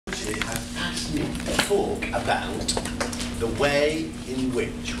actually have asked me to talk about the way in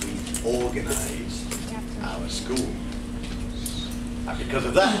which we organise our school. And because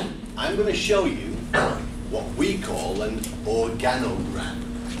of that, I'm going to show you what we call an organogram.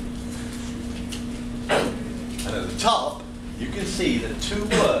 And at the top, you can see the two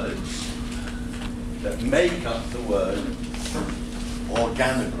words that make up the word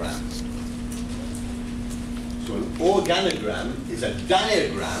organogram. So an organogram is a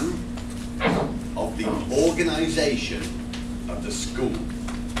diagram of the organisation of the school.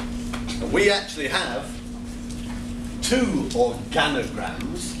 And we actually have two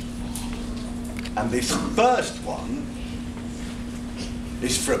organograms, and this first one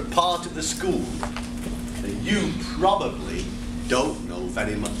is for a part of the school that you probably don't know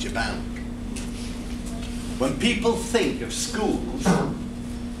very much about. When people think of schools,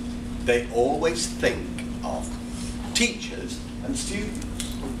 they always think of teachers and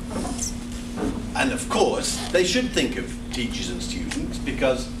students. And of course, they should think of teachers and students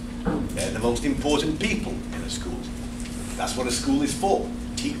because they're the most important people in a school. That's what a school is for,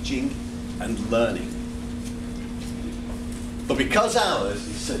 teaching and learning. But because ours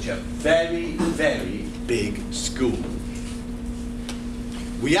is such a very, very big school,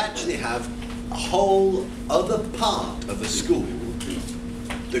 we actually have a whole other part of the school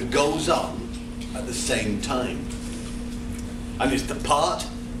that goes on at the same time. And it's the part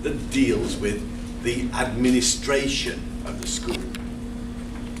that deals with the administration of the school.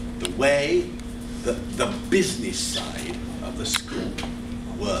 The way that the business side of the school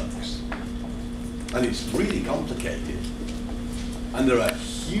works. And it's really complicated. And there are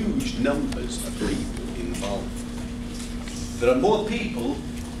huge numbers of people involved. There are more people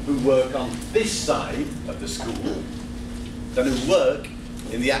who work on this side of the school than who work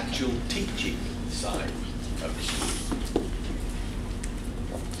in the actual teaching side of the school.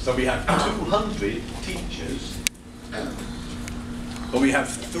 So we have 200 teachers, but we have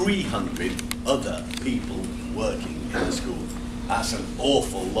 300 other people working in the school. That's an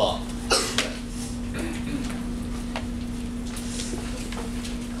awful lot.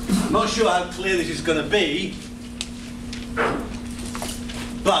 I'm not sure how clear this is going to be,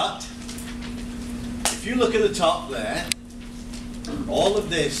 but if you look at the top there, all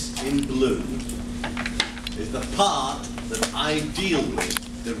of this in blue is the part that I deal with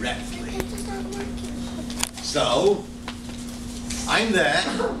directly. So, I'm there,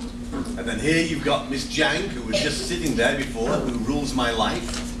 and then here you've got Miss Jang, who was just sitting there before, who rules my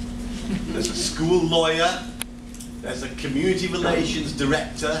life. There's a school lawyer, there's a community relations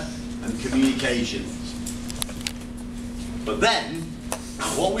director, and communications. But then,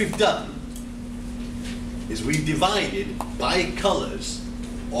 what we've done is we've divided by colours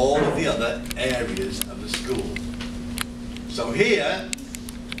all of the other areas of the school. So here,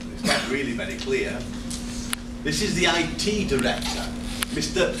 it's not really very clear, this is the IT director,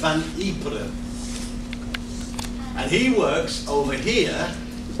 Mr. Van Iperen. And he works over here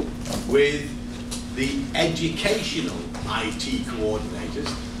with the educational IT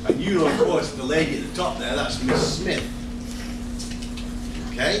coordinators. And you know, of course, the lady at the top there, that's Miss Smith.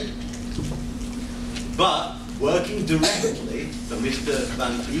 Okay? But working directly for Mr.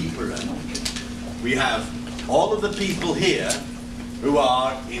 Van Iperen, we have all of the people here who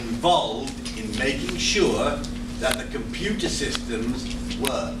are involved in making sure that the computer systems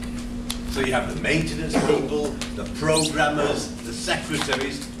work. So you have the maintenance people, the programmers, the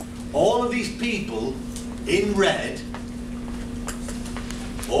secretaries, all of these people in red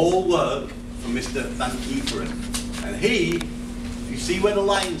all work for Mr. Van Iperen. And he, you see where the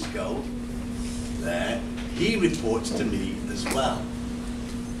lines go? There, he reports to me as well.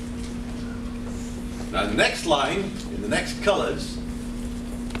 Now the next line, in the next colours,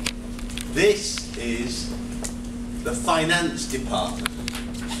 this is the finance department.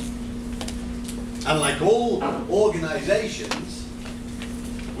 And like all organisations,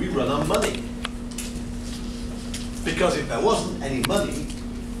 we run on money. Because if there wasn't any money,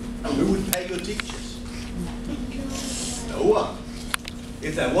 who would pay your teachers? No one.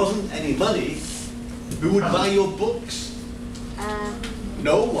 If there wasn't any money, who would buy your books?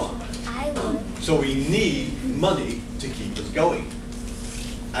 No one. I would. So we need money to keep us going.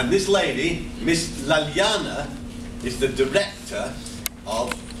 And this lady, Miss Laliana, is the director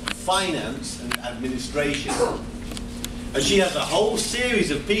of finance and administration. And she has a whole series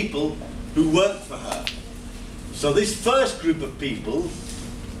of people who work for her. So this first group of people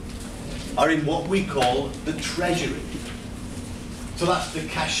are in what we call the treasury. So that's the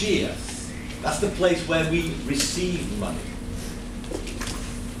cashier. That's the place where we receive money.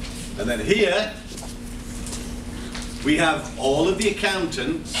 And then here we have all of the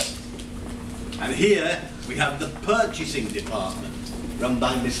accountants And here we have the purchasing department, run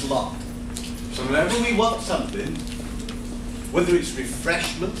by Miss Locke. So whenever we want something, whether it's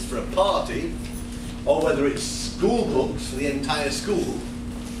refreshments for a party, or whether it's school books for the entire school,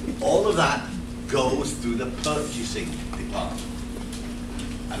 all of that goes through the purchasing department.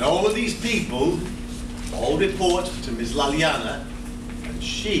 And all of these people all report to Ms. Laliana, and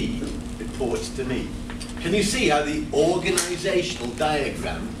she reports to me. Can you see how the organizational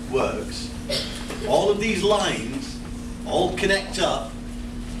diagram works? All of these lines all connect up,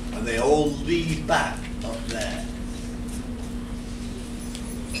 and they all lead back up there.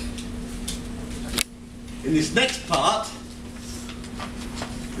 In this next part,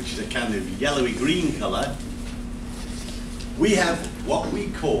 which is a kind of yellowy green colour, we have what we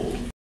call